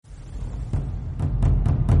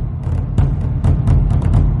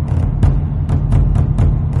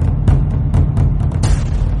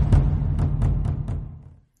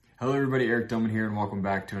everybody, Eric Dillman here, and welcome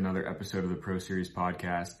back to another episode of the Pro Series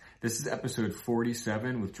podcast. This is episode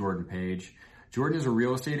 47 with Jordan Page. Jordan is a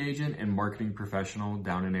real estate agent and marketing professional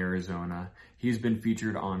down in Arizona. He's been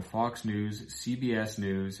featured on Fox News, CBS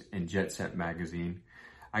News, and Jet Set magazine.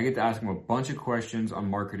 I get to ask him a bunch of questions on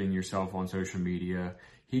marketing yourself on social media.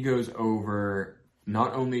 He goes over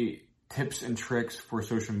not only tips and tricks for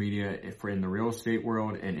social media for in the real estate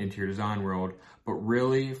world and interior design world, but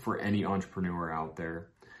really for any entrepreneur out there.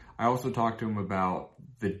 I also talked to him about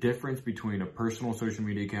the difference between a personal social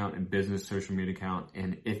media account and business social media account,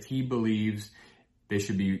 and if he believes they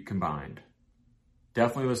should be combined.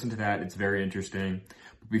 Definitely listen to that. It's very interesting.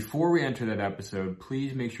 But before we enter that episode,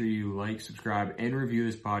 please make sure you like, subscribe, and review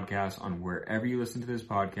this podcast on wherever you listen to this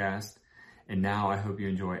podcast. And now I hope you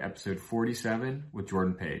enjoy episode 47 with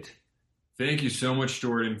Jordan Page. Thank you so much,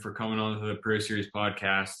 Jordan, for coming on to the Pro Series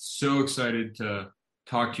podcast. So excited to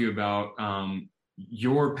talk to you about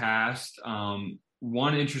your past.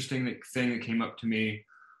 One interesting thing that came up to me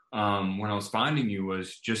when I was finding you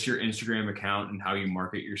was just your Instagram account and how you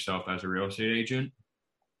market yourself as a real estate agent.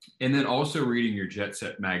 And then also reading your Jet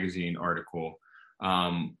Set magazine article,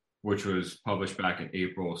 which was published back in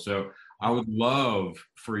April. So I would love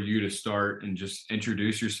for you to start and just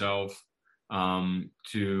introduce yourself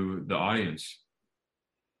to the audience.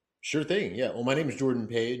 Sure thing. Yeah. Well, my name is Jordan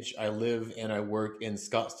Page. I live and I work in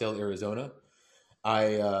Scottsdale, Arizona.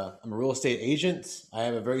 I'm a real estate agent. I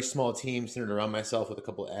have a very small team centered around myself with a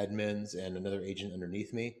couple of admins and another agent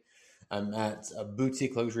underneath me. I'm at a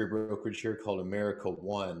boutique luxury brokerage here called America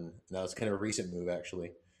One. And that was kind of a recent move,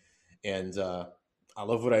 actually. And I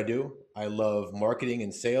love what I do. I love marketing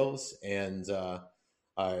and sales. And I'm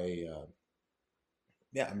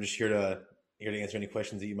just here to answer any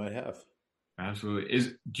questions that you might have.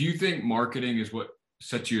 Absolutely. Do you think marketing is what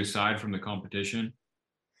sets you aside from the competition?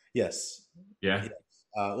 Yes. Yeah. Yes.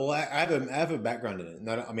 Well, I have a background in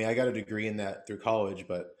it. I got a degree in that through college,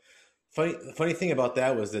 but the funny thing about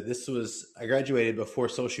that was that I graduated before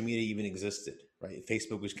social media even existed, right?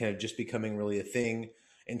 Facebook was kind of just becoming really a thing.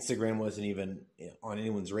 Instagram wasn't even on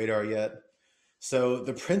anyone's radar yet. So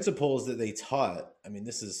the principles that they taught,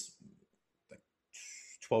 this is like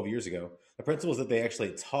 12 years ago, the principles that they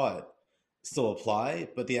actually taught still apply,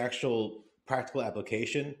 but the actual practical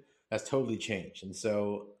application has totally changed. And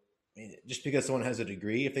so just because someone has a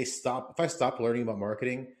degree, if I stopped learning about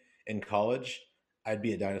marketing in college, I'd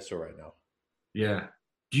be a dinosaur right now. Yeah.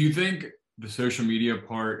 Do you think the social media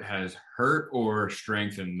part has hurt or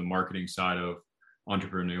strengthened the marketing side of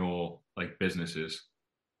entrepreneurial businesses?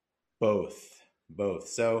 Both.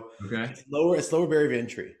 So okay. It's lower barrier of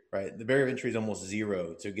entry, right? The barrier of entry is almost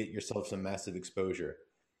zero to get yourself some massive exposure.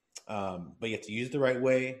 But you have to use it the right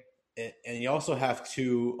way. And you also have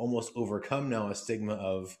to almost overcome now a stigma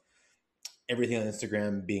of everything on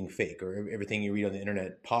Instagram being fake or everything you read on the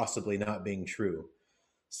internet possibly not being true.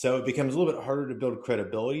 So it becomes a little bit harder to build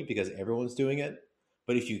credibility because everyone's doing it.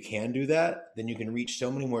 But if you can do that, then you can reach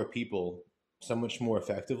so many more people so much more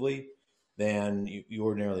effectively than you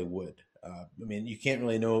ordinarily would. You can't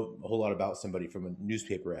really know a whole lot about somebody from a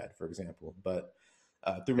newspaper ad, for example. But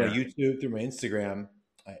through my YouTube, through my Instagram,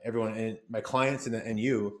 everyone and my clients and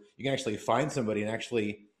you can actually find somebody and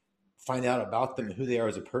actually find out about them and who they are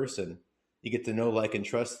as a person. You get to know, like, and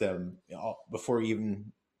trust them before you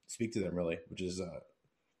even speak to them, really, which is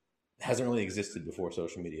hasn't really existed before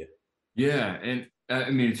social media. Yeah, and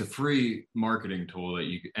it's a free marketing tool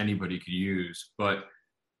that anybody could use. But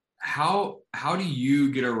how do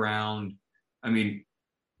you get around?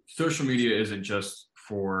 Social media isn't just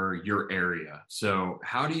for your area. So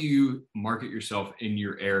how do you market yourself in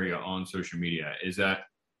your area on social media? Is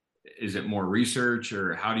it more research,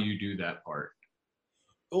 or how do you do that part?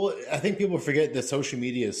 Well, I think people forget that social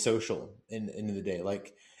media is social in the end of the day.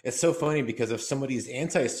 Like, it's so funny because if somebody's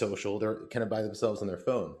antisocial, they're kind of by themselves on their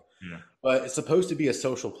phone. Yeah. But it's supposed to be a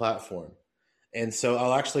social platform. And so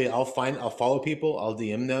I'll follow people, I'll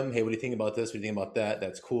DM them, hey, what do you think about this? What do you think about that?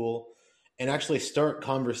 That's cool. And actually start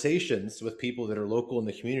conversations with people that are local in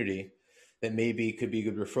the community that maybe could be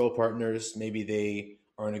good referral partners. Maybe they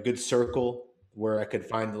are in a good circle where I could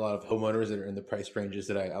find a lot of homeowners that are in the price ranges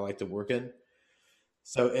that I like to work in.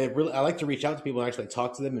 So I like to reach out to people and actually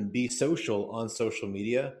talk to them and be social on social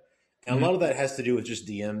media. And a lot of that has to do with just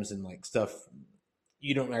DMs and stuff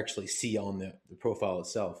you don't actually see on the profile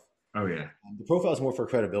itself. Oh yeah. The profile is more for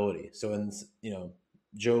credibility. So when,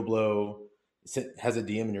 Joe Blow has a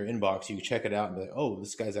DM in your inbox, you check it out and be like, oh,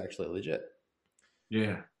 this guy's actually legit.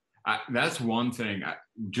 Yeah. That's one thing.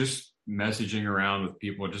 Just messaging around with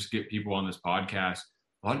people, just get people on this podcast.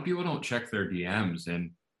 A lot of people don't check their DMs, and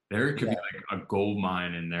There could Yeah. be like a gold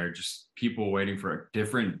mine in there, just people waiting for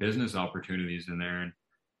different business opportunities in there, and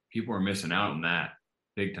people are missing out on that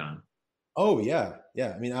big time. Oh yeah,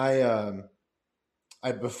 yeah. I mean,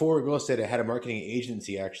 I before real estate, I had a marketing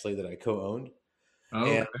agency actually that I co-owned, and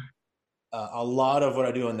Okay. a lot of what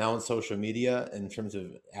I do now on social media in terms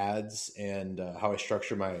of ads and how I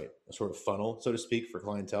structure my sort of funnel, so to speak, for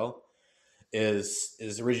clientele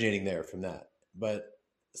is originating there from that. But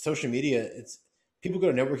social media, it's people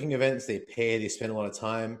go to networking events, they pay, they spend a lot of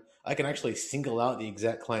time. I can actually single out the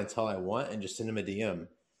exact clientele I want and just send them a DM.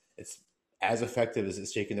 It's as effective as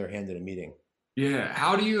it's shaking their hand at a meeting. Yeah.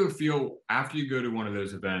 How do you feel after you go to one of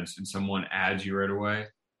those events and someone adds you right away?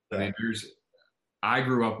 I Yeah. mean, I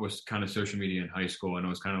grew up with kind of social media in high school, and it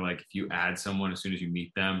was kind of like if you add someone as soon as you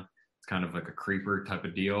meet them, it's kind of like a creeper type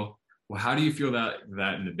of deal. Well, how do you feel that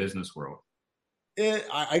in the business world?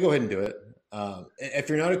 I go ahead and do it. If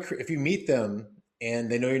you're not if you meet them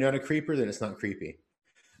and they know you're not a creeper, then it's not creepy.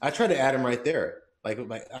 I try to add them right there. I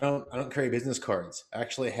don't carry business cards. I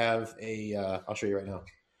actually have a. I'll show you right now.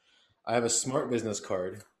 I have a smart business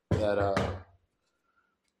card that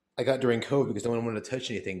I got during COVID because no one wanted to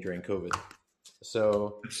touch anything during COVID.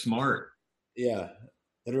 So It's smart. yeah,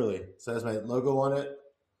 literally. So it has my logo on it,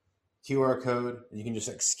 QR code, and you can just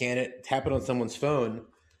like scan it, tap it on someone's phone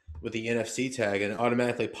with the NFC tag, and it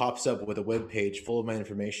automatically pops up with a web page full of my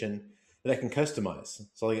information that I can customize.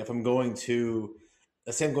 So like if I'm going to,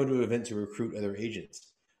 let's say I'm going to an event to recruit other agents,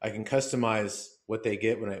 I can customize what they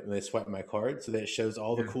get when they swipe my card, so that it shows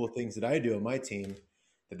all the Yeah. cool things that I do on my team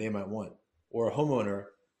that they might want, or a homeowner,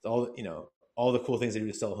 all the cool things they do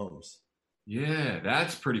to sell homes. Yeah,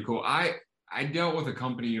 that's pretty cool. I dealt with a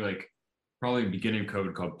company like probably beginning of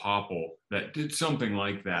COVID called Popple that did something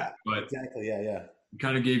like that, Yeah, but exactly. Yeah, yeah.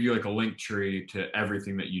 kind of gave you like a link tree to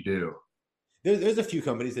everything that you do. There's a few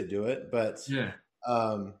companies that do it, but Yeah.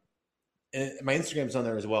 um, and my Instagram's on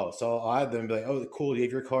there as well. So I'll add them and be like, "Oh, cool. Do you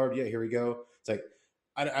have your card? Yeah, here we go." It's like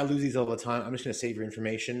I lose these all the time. I'm just gonna save your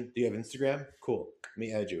information. Do you have Instagram? Cool. Let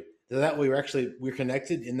me add you. So that way we're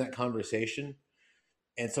connected in that conversation,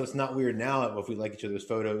 and so it's not weird now if we like each other's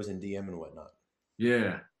photos and DM and whatnot.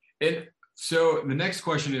 Yeah. And so the next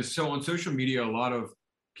question is, so on social media, a lot of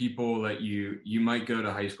people that you might go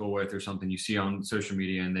to high school with or something you see on social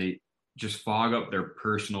media, and they just fog up their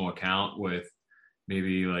personal account with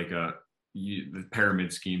maybe like the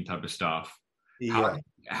pyramid scheme type of stuff. How Yeah.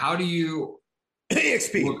 how do you look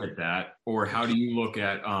EXP. at that, or how do you look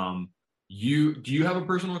at you do you have a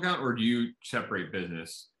personal account, or do you separate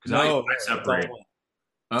business? Because I No, no, it's all separate. one.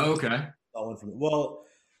 Oh, okay. All one for me. Well,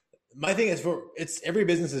 my thing is for it's every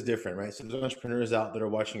business is different, right? So there's entrepreneurs out that are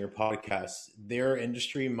watching your podcast. Their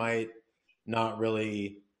industry might not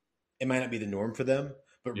really it might not be the norm for them.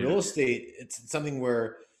 But Yeah. real estate, it's something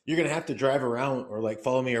where you're gonna have to drive around or like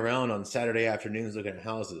follow me around on Saturday afternoons looking at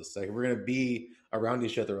houses. Like we're gonna be around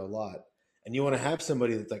each other a lot. And you want to have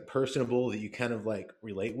somebody that's like personable that you kind of like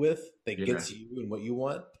relate with, that Yeah. gets you and what you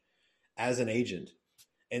want as an agent.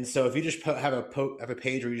 And so if you just have a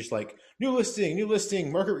page where you just like new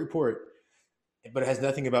listing, market report, but it has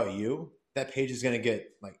nothing about you, that page is going to get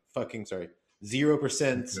like fucking sorry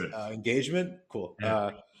 0% Good. engagement. Cool.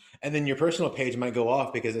 Yeah. And then your personal page might go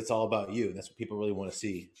off because it's all about you. And that's what people really want to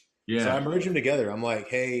see. So I Yeah. merge them together. I'm like,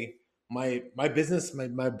 hey, my business,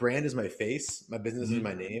 my brand is my face. My business is Mhm.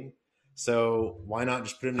 my name. So why not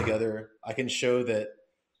just put them together? I can show that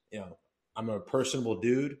you know I'm a personable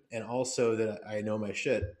dude, and also that I know my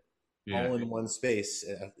shit Yeah. all in one space.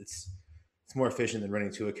 It's more efficient than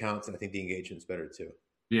running two accounts, and I think the engagement's better too.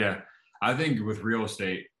 Yeah. I think with real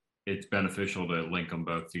estate, it's beneficial to link them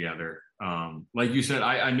both together. Like you said,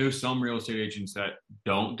 I know some real estate agents that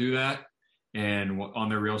don't do that. And on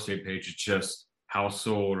their real estate page, it's just house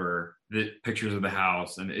sold or the pictures of the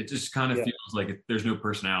house. And it just kind of Yeah. feels like there's no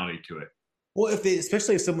personality to it. Well,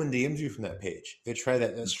 especially if someone DMs you from that page, if they try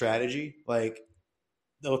that strategy, like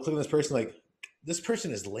they'll click on this person, like this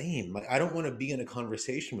person is lame. Like I don't want to be in a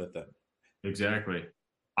conversation with them. Exactly.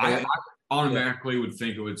 I And yeah, automatically would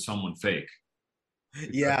think it was someone fake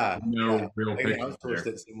because yeah, yeah. no real I gotta pictures outsource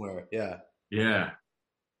there. it somewhere. Yeah, Yeah.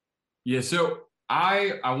 Yeah. So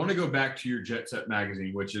I want to go back to your Jet Set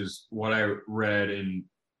magazine, which is what I read and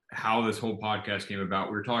how this whole podcast came about.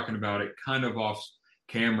 We were talking about it kind of off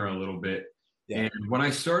camera a little bit. yeah, And when I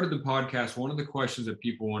started the podcast, one of the questions that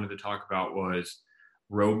people wanted to talk about was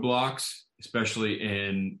roadblocks, especially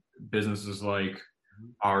in businesses like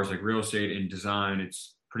ours, like real estate and design.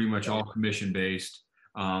 It's pretty much yeah. all commission based.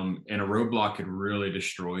 And a roadblock could really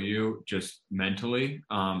destroy you just mentally.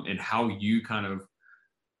 And how you kind of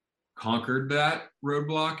conquered that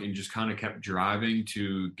roadblock and just kind of kept driving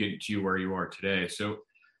to get to you where you are today. So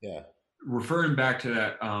Yeah. Referring back to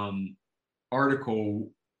that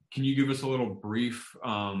article, can you give us a little brief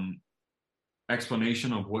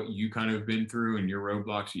explanation of what you kind of been through and your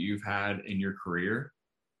roadblocks that you've had in your career?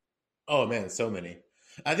 Oh man, so many.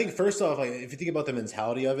 I think first off, like if you think about the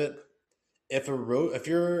mentality of it, if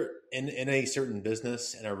you're in a certain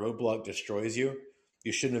business and a roadblock destroys you,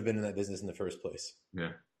 you shouldn't have been in that business in the first place.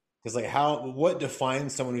 Yeah. Because like what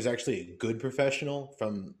defines someone who's actually a good professional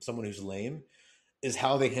from someone who's lame is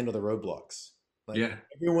how they handle the roadblocks. Like Yeah.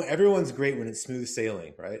 everyone's great when it's smooth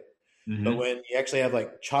sailing, right? But Hmm. when you actually have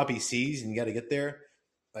like choppy seas and you got to get there,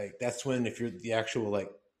 like that's when if you're the actual like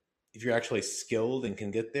if you're actually skilled and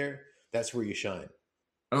can get there, that's where you shine.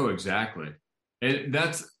 Oh, exactly. And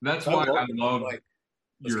that's So I why I welcome loved like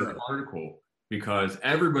let's your go. article, because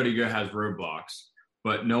everybody has roadblocks,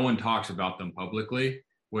 but no one talks about them publicly,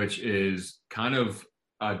 which is kind of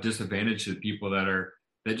a disadvantage to the people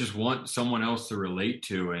that just want someone else to relate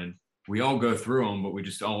to, and we all go through them, but we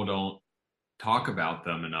just all don't talk about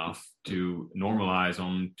them enough to normalize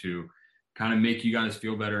them to kind of make you guys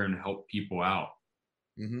feel better and help people out.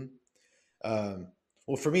 Hmm. Um,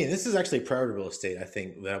 well, for me, and this is actually prior to real estate, I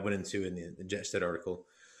think that I went into in the Jetstead article.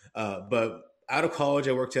 But out of college,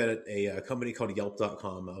 I worked at a company called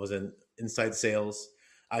Yelp.com. I was in inside sales.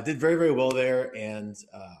 I did very, very well there. And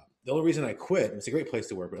the only reason I quit, it's a great place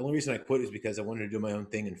to work, but the only reason I quit is because I wanted to do my own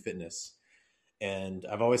thing in fitness. And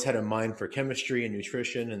I've always had a mind for chemistry and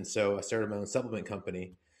nutrition. And so I started my own supplement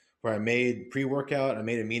company where I made pre workout, I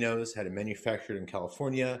made aminos, had it manufactured in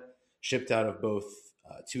California, shipped out of both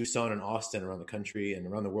Tucson and Austin around the country and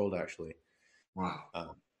around the world, actually. Wow. Um,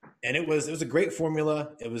 and it was a great formula.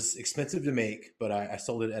 It was expensive to make, but I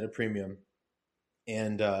sold it at a premium,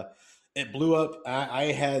 and it blew up. I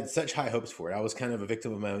had such high hopes for it. I was kind of a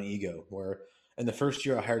victim of my own ego. Where in the first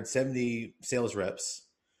year, I hired 70 sales reps.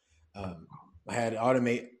 Um, I had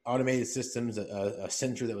automated systems, a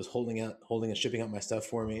center that was holding and shipping out my stuff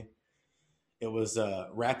for me. It was a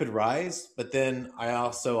rapid rise, but then I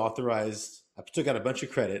also I took out a bunch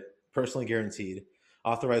of credit, personally guaranteed,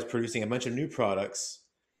 authorized producing a bunch of new products.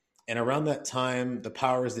 And around that time, the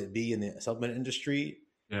powers that be in the supplement industry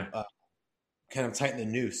Yeah. uh, kind of tightened the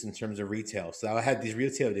noose in terms of retail. So I had these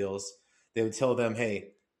retail deals. They would tell them,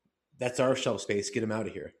 hey, that's our shelf space, get them out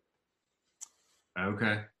of here.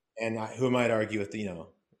 Okay. And who am I to argue with the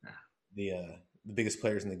the biggest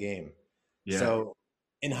players in the game? Yeah. So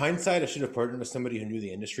in hindsight, I should have partnered with somebody who knew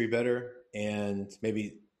the industry better and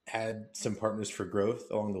maybe had some partners for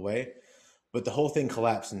growth along the way. But the whole thing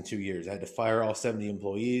collapsed in 2 years. I had to fire all 70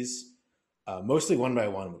 employees, mostly one by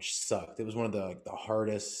one, which sucked. It was one of the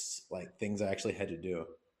hardest like things I actually had to do.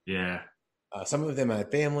 Yeah. Some of them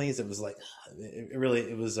had families. It was like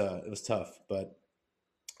it was tough. But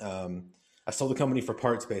um, I sold the company for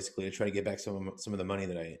parts basically to try to get back some of the money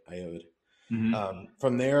that I owed. Hmm.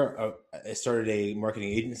 From there, I started a marketing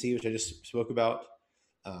agency, which I just spoke about.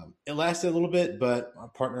 It lasted a little bit, but my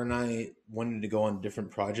partner and I wanted to go on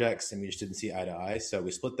different projects, and we just didn't see eye to eye. So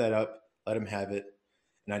we split that up, let him have it,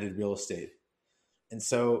 and I did real estate. And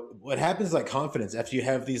so what happens is like confidence after you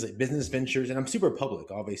have these like business ventures, and I'm super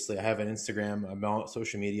public. Obviously, I have an Instagram, I'm on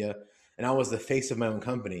social media, and I was the face of my own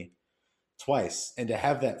company twice. And to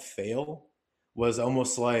have that fail was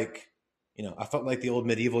almost like, I felt like the old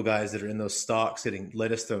medieval guys that are in those stocks getting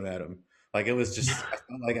lettuce thrown at them. Like it was just, I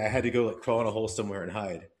felt like I had to go like crawl in a hole somewhere and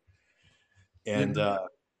hide. Yeah.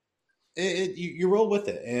 And you roll with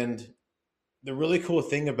it. And the really cool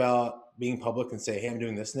thing about being public and say, hey, I'm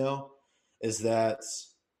doing this now, is that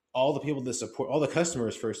all the people that support, all the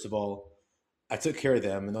customers, first of all, I took care of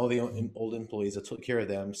them, and all the old employees, I took care of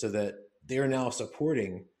them so that they are now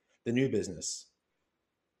supporting the new business.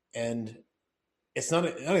 And it's not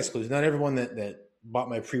exclusive. Not everyone that bought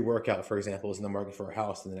my pre workout, for example, is in the market for a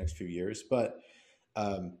house in the next few years. But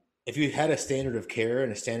if you had a standard of care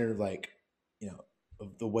and a standard of like,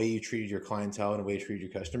 of the way you treated your clientele and the way you treated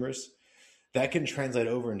your customers, that can translate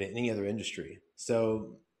over into any other industry.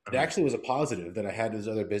 So it Oh, actually was a positive that I had those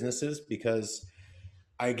other businesses because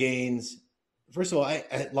I gained, first of all, I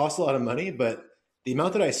lost a lot of money, but the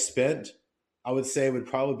amount that I spent, I would say would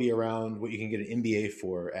probably be around what you can get an MBA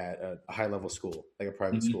for at a high level school, like a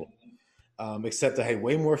private mhm. school. Except I had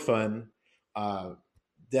way more fun. Uh,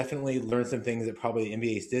 Definitely learned some things that probably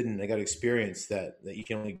MBAs didn't. I got experience that you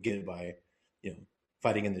can only get by, you know,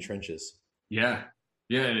 fighting in the trenches. Yeah.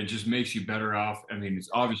 Yeah. And it just makes you better off. I mean, it's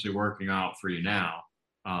obviously working out for you now.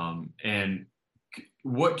 And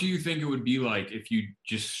what do you think it would be like if you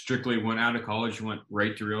just strictly went out of college, you went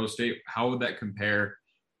right to real estate? How would that compare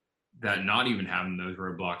that not even having those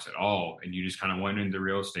roadblocks at all, and you just kind of went into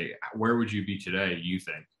real estate? Where would you be today, you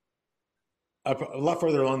think? a lot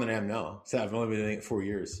further along than I am now. So I've only been doing it 4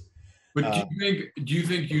 years. But Uh, do you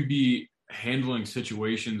think you'd be handling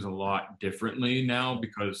situations a lot differently now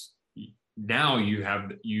because now you have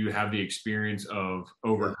the experience of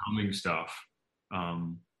yeah, overcoming stuff,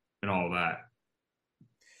 and all that.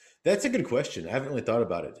 that's a good question. I haven't really thought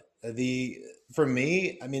about it. The For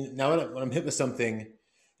me, I mean, now when I'm hit with something,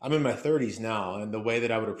 I'm in my 30s now, and the way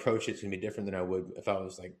that I would approach it's gonna be different than I would if I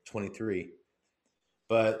was like 23.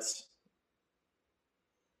 But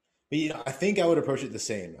I think I would approach it the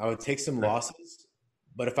same. I would take some losses,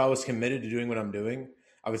 but if I was committed to doing what I'm doing,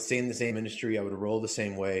 I would stay in the same industry. I would roll the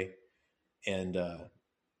same way, and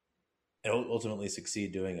ultimately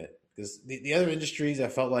succeed doing it. Because the other industries, I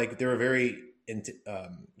felt like they were very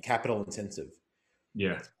capital intensive.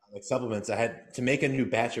 Yeah. Like supplements, I had to make a new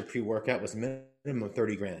batch of pre workout was minimum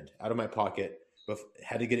 30 grand out of my pocket, but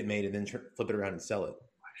had to get it made and then flip it around and sell it.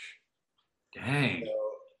 So Dang.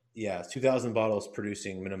 yeah, 2,000 bottles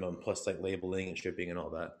producing minimum plus like labeling and shipping and all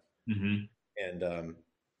that. Hmm. And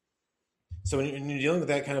so when you're dealing with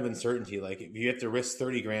that kind of uncertainty, like if you have to risk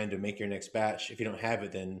 30 grand to make your next batch, if you don't have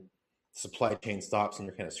it, then supply chain stops and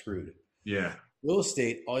you're kind of screwed. Yeah. Real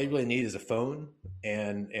estate, all you really need is a phone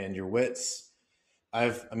and your wits. I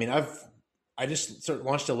just sort of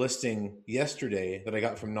launched a listing yesterday that I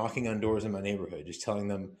got from knocking on doors in my neighborhood, just telling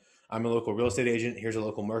them I'm a local real estate agent. Here's a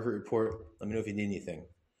local market report. Let me know if you need anything.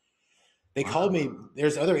 They called Wow. me.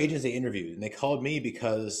 There's other agents they interviewed, and they called me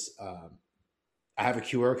because I have a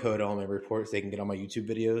QR code on my reports. They can get on my YouTube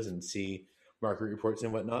videos and see market reports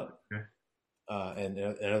and whatnot, Okay. and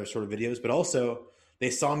other sort of videos. But also, they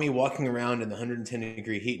saw me walking around in the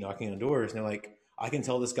 110-degree heat, knocking on doors, and they're like, "I can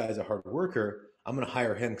tell this guy's a hard worker. I'm going to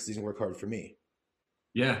hire him because he's going to work hard for me."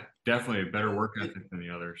 Yeah, definitely a better work ethic than the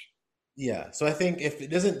others. Yeah. So I think if it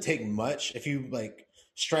doesn't take much, if you like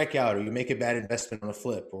strike out or you make a bad investment on a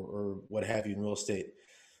flip or what have you in real estate,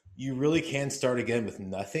 you really can start again with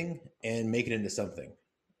nothing and make it into something.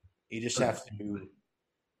 You just have to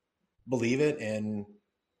believe it and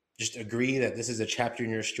just agree that this is a chapter in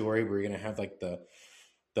your story where you're going to have like the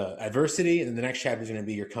adversity and the next chapter is going to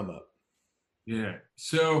be your come up. Yeah.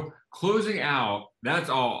 So closing out, that's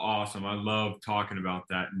all awesome. I love talking about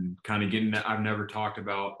that and kind of getting that. I've never talked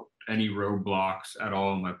about any roadblocks at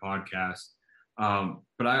all in my podcast.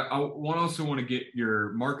 But I also want to get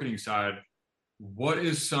your marketing side. What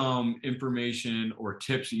is some information or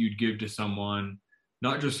tips that you'd give to someone,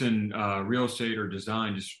 not just in real estate or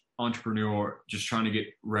design, just entrepreneur, just trying to get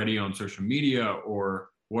ready on social media or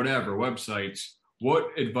whatever, websites?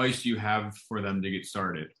 What advice do you have for them to get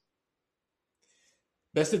started?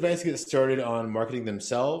 Best advice to get started on marketing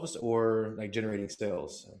themselves or like generating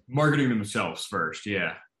sales. Marketing themselves first.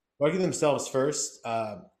 Yeah. Marketing themselves first.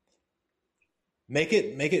 Make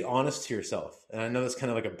it honest to yourself. And I know that's kind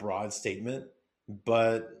of like a broad statement,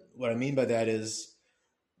 but what I mean by that is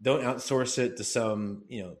don't outsource it to some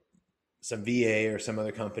VA or some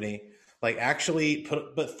other company. Like actually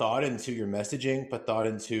put thought into your messaging, put thought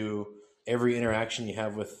into every interaction you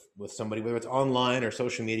have with somebody, whether it's online or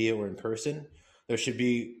social media or in person. There should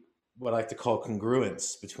be what I like to call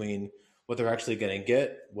congruence between what they're actually going to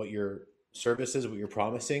get, what your service is, what you're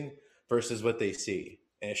promising, versus what they see.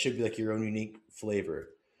 And it should be like your own unique flavor.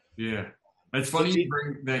 Yeah. It's So funny you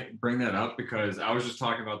bring that up because I was just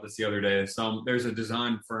talking about this the other day. There's a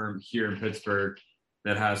design firm here in Pittsburgh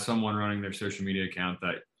that has someone running their social media account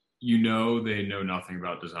that they know nothing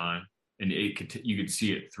about design, and you could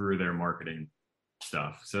see it through their marketing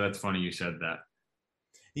stuff. So that's funny you said that.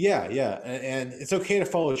 yeah, yeah, and it's okay to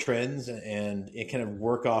follow trends and it kind of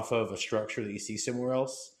work off of a structure that you see somewhere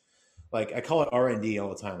else. Like I call it R&D all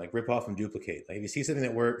the time, like rip off and duplicate. Like if you see something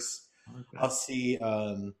that works, I like I'll that. see,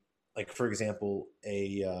 like for example,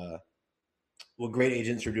 a what great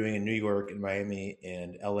agents are doing in New York and Miami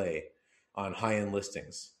and LA on high end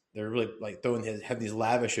listings. They're really like have these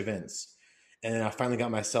lavish events, and then I finally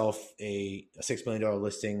got myself a $6 million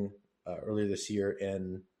listing earlier this year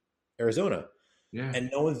in Arizona, Yeah. and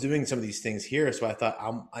no one's doing some of these things here. So I thought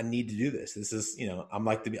I need to do this. This is I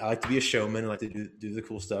like to be a showman. I like to do the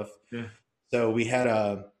cool stuff. Yeah. So we had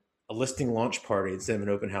a listing launch party instead of an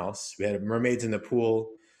open house. We had mermaids in the pool.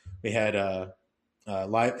 We had a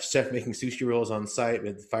live chef making sushi rolls on site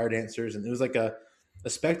with fire dancers, and it was like a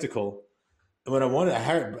spectacle. And what I wanted, I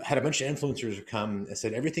had a bunch of influencers come and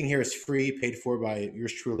said everything here is free, paid for by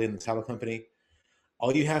yours truly and the title company.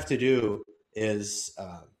 All you have to do is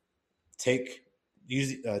take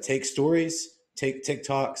take stories, take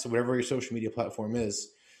TikToks, whatever your social media platform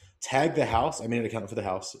is. Tag the house. I made an account for the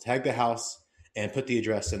house. Tag the house and put the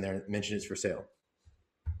address in there and mention it's for sale.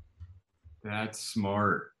 That's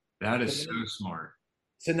smart. That is so smart.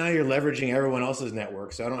 So now you're leveraging everyone else's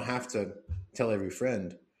network. So I don't have to tell every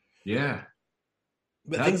friend, Yeah,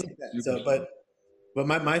 but that's things like that. super So, smart. but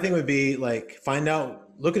my thing would be like, find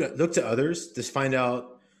out, look to others, just find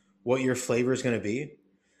out what your flavor is going to be,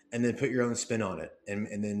 and then put your own spin on it, and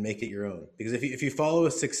then make it your own. Because if you follow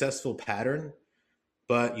a successful pattern,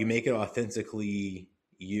 but you make it authentically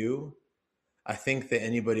you, I think that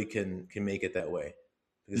anybody can make it that way,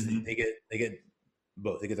 because Hmm. they get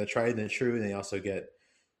both. They get the tried and the true, and they also get,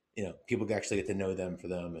 people actually get to know them for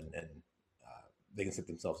them, and they can set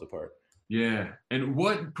themselves apart. Yeah. And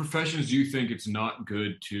what professions do you think it's not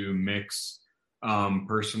good to mix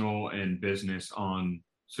personal and business on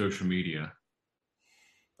social media?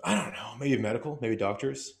 I don't know, maybe medical, maybe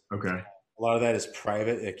doctors. Okay. A lot of that is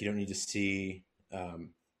private. Like, you don't need to see, um,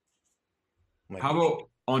 How like, about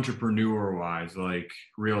entrepreneur wise, like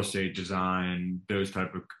real estate design, those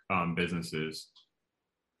type of businesses?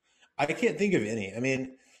 I can't think of any. I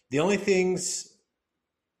mean, the only things,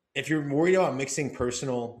 if you're worried about mixing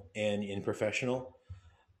personal and in professional,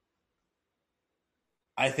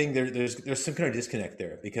 I think there's some kind of disconnect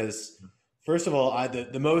there, because first of all,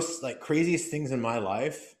 the most like craziest things in my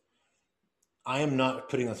life, I am not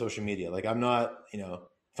putting on social media. Like, I'm not,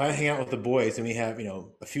 if I hang out with the boys and we have,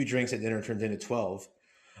 a few drinks at dinner turns into 12,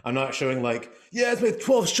 I'm not showing like, yeah, it's my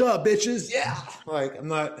 12th shot, bitches. Yeah. Like, I'm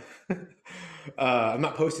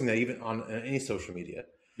not posting that even on any social media.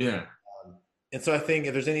 Yeah. And so I think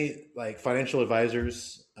if there's any like financial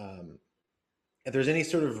advisors, if there's any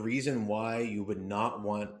sort of reason why you would not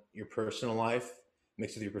want your personal life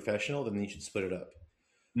mixed with your professional, then you should split it up.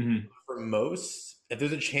 Hmm. For most, if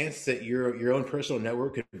there's a chance that your own personal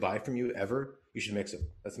network could buy from you ever, you should mix them.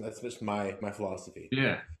 That's just my philosophy.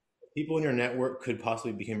 Yeah. People in your network could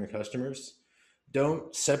possibly become your customers.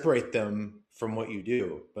 Don't separate them from what you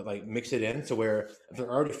do, but like mix it in, so where if they're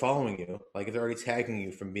already following you, like if they're already tagging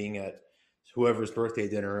you from being at whoever's birthday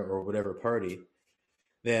dinner or whatever party,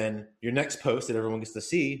 then your next post that everyone gets to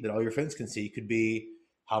see, that all your friends can see, could be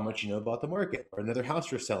how much you know about the market, or another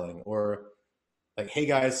house you're selling, or like, hey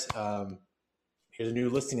guys, here's a new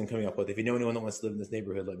listing I'm coming up with. If you know anyone that wants to live in this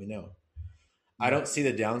neighborhood, let me know. I Yeah. don't see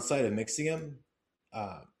the downside of mixing them,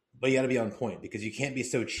 uh, but you got to be on point, because you can't be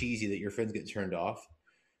so cheesy that your friends get turned off,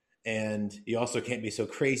 and you also can't be so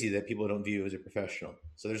crazy that people don't view you as a professional.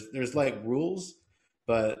 So there's like rules,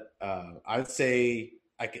 but I would say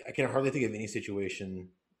I can hardly think of any situation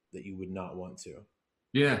that you would not want to.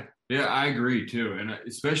 Yeah. Yeah, I agree too. And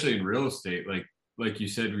especially in real estate, like you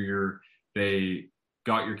said, they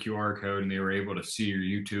got your QR code and they were able to see your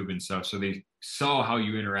YouTube and stuff. So they saw how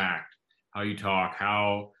you interact, how you talk,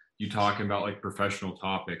 how you talk about like professional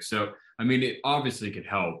topics. So I mean, it obviously could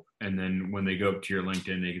help. And then when they go up to your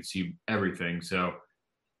LinkedIn, they can see everything. So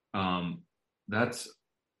um, that's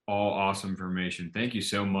all awesome information. Thank you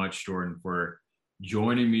so much, Jordan, for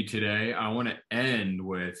joining me today. I want to end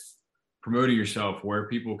with promoting yourself, where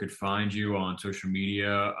people could find you on social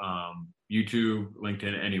media, YouTube,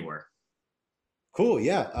 LinkedIn, anywhere. Cool.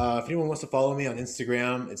 Yeah. If anyone wants to follow me on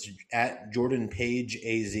Instagram, it's at Jordan Page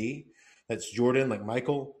AZ. That's Jordan like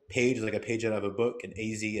Michael, Page like a page out of a book, and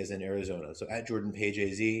AZ as in Arizona. So at Jordan Page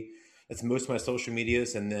AZ. That's most of my social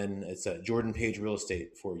medias, and then it's Jordan Page Real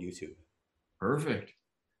Estate for YouTube. Perfect.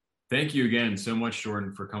 Thank you again so much,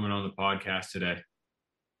 Jordan, for coming on the podcast today.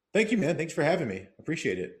 Thank you, man. Thanks for having me.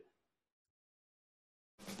 Appreciate it.